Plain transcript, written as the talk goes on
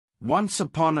Once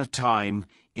upon a time,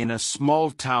 in a small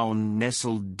town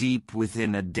nestled deep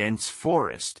within a dense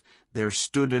forest, there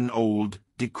stood an old,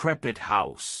 decrepit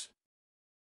house.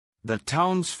 The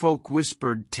townsfolk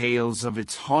whispered tales of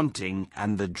its haunting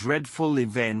and the dreadful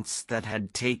events that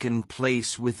had taken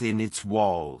place within its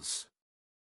walls.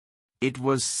 It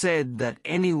was said that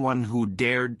anyone who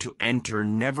dared to enter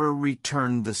never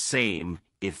returned the same,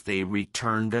 if they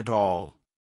returned at all.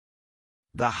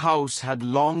 The house had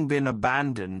long been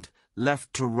abandoned,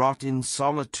 left to rot in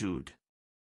solitude.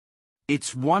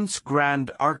 Its once grand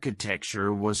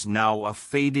architecture was now a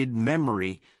faded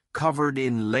memory, covered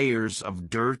in layers of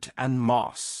dirt and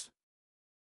moss.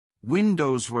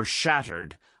 Windows were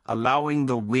shattered, allowing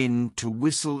the wind to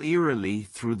whistle eerily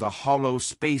through the hollow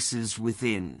spaces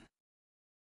within.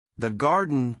 The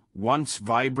garden, once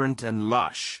vibrant and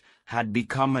lush, had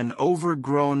become an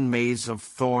overgrown maze of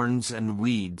thorns and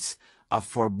weeds, a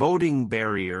foreboding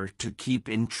barrier to keep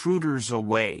intruders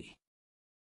away.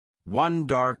 One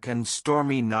dark and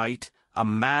stormy night, a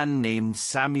man named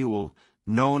Samuel,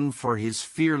 known for his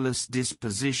fearless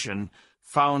disposition,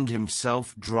 found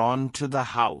himself drawn to the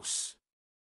house.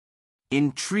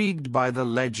 Intrigued by the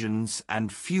legends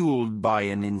and fueled by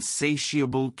an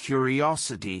insatiable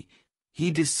curiosity,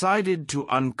 he decided to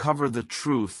uncover the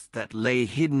truth that lay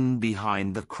hidden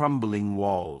behind the crumbling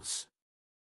walls.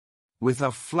 With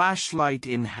a flashlight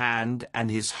in hand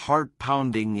and his heart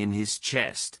pounding in his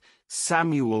chest,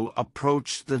 Samuel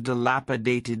approached the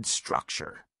dilapidated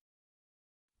structure.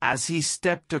 As he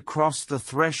stepped across the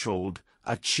threshold,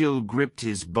 a chill gripped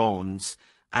his bones,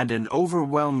 and an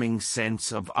overwhelming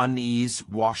sense of unease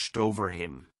washed over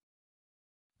him.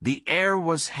 The air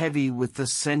was heavy with the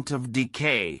scent of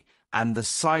decay, and the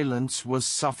silence was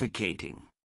suffocating.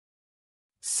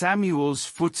 Samuel's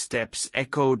footsteps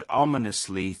echoed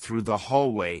ominously through the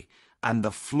hallway, and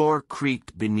the floor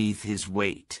creaked beneath his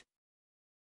weight.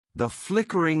 The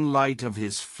flickering light of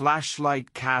his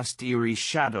flashlight cast eerie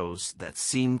shadows that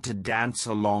seemed to dance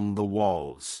along the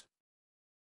walls.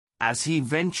 As he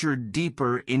ventured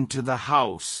deeper into the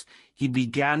house, he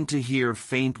began to hear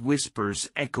faint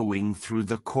whispers echoing through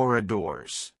the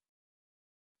corridors.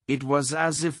 It was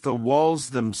as if the walls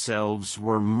themselves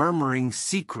were murmuring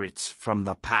secrets from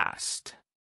the past.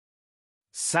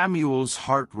 Samuel's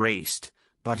heart raced,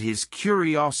 but his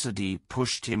curiosity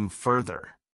pushed him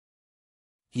further.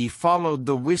 He followed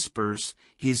the whispers,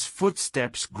 his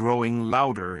footsteps growing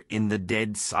louder in the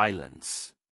dead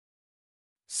silence.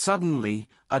 Suddenly,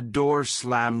 a door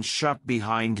slammed shut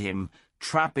behind him,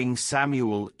 trapping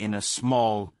Samuel in a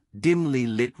small, dimly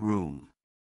lit room.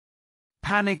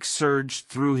 Panic surged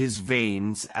through his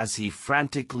veins as he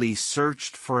frantically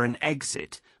searched for an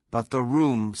exit, but the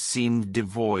room seemed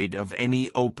devoid of any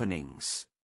openings.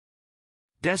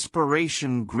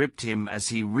 Desperation gripped him as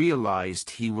he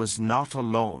realized he was not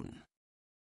alone.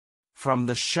 From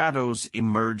the shadows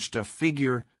emerged a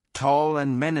figure, tall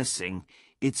and menacing,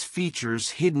 its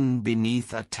features hidden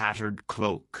beneath a tattered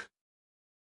cloak.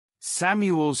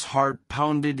 Samuel's heart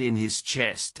pounded in his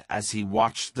chest as he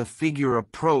watched the figure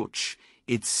approach,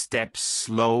 its steps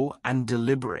slow and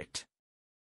deliberate.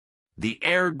 The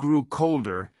air grew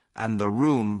colder, and the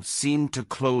room seemed to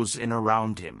close in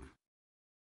around him.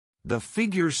 The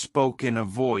figure spoke in a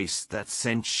voice that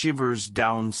sent shivers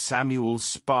down Samuel's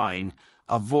spine,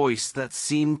 a voice that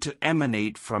seemed to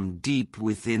emanate from deep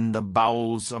within the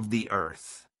bowels of the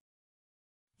earth.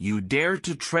 "You dare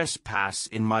to trespass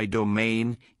in my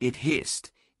domain," it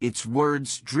hissed, its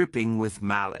words dripping with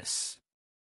malice.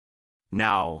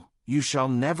 "Now, you shall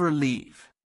never leave."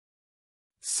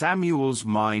 Samuel's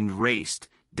mind raced,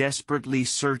 desperately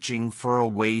searching for a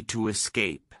way to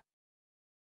escape.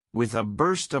 With a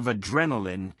burst of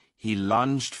adrenaline, he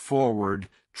lunged forward,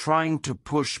 trying to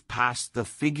push past the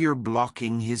figure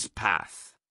blocking his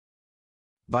path.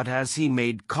 But as he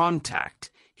made contact,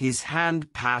 his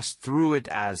hand passed through it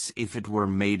as if it were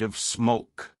made of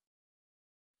smoke.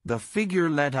 The figure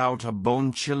let out a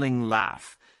bone-chilling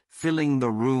laugh, filling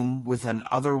the room with an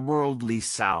otherworldly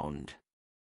sound.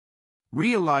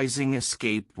 Realizing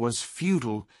escape was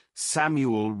futile,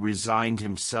 Samuel resigned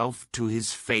himself to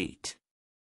his fate.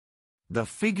 The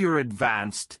figure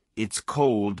advanced, its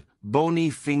cold, bony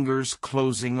fingers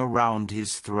closing around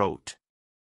his throat.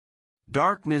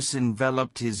 Darkness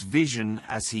enveloped his vision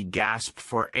as he gasped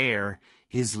for air,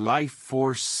 his life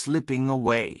force slipping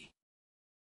away.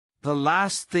 The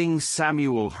last thing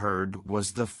Samuel heard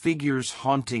was the figure's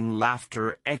haunting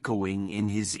laughter echoing in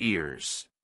his ears.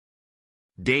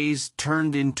 Days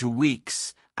turned into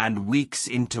weeks, and weeks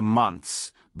into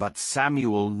months, but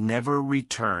Samuel never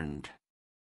returned.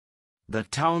 The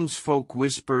townsfolk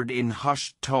whispered in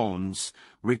hushed tones,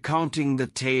 recounting the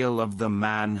tale of the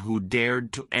man who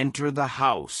dared to enter the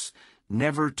house,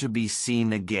 never to be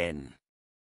seen again.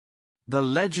 The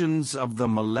legends of the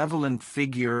malevolent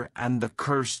figure and the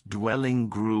cursed dwelling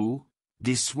grew,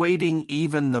 dissuading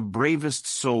even the bravest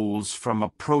souls from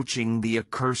approaching the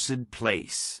accursed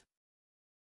place.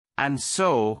 And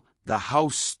so, the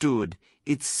house stood,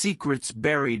 its secrets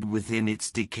buried within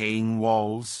its decaying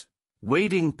walls,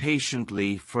 waiting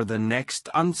patiently for the next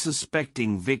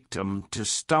unsuspecting victim to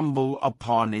stumble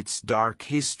upon its dark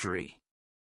history.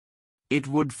 It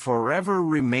would forever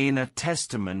remain a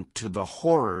testament to the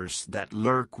horrors that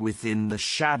lurk within the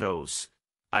shadows,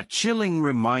 a chilling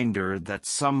reminder that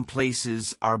some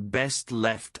places are best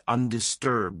left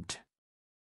undisturbed.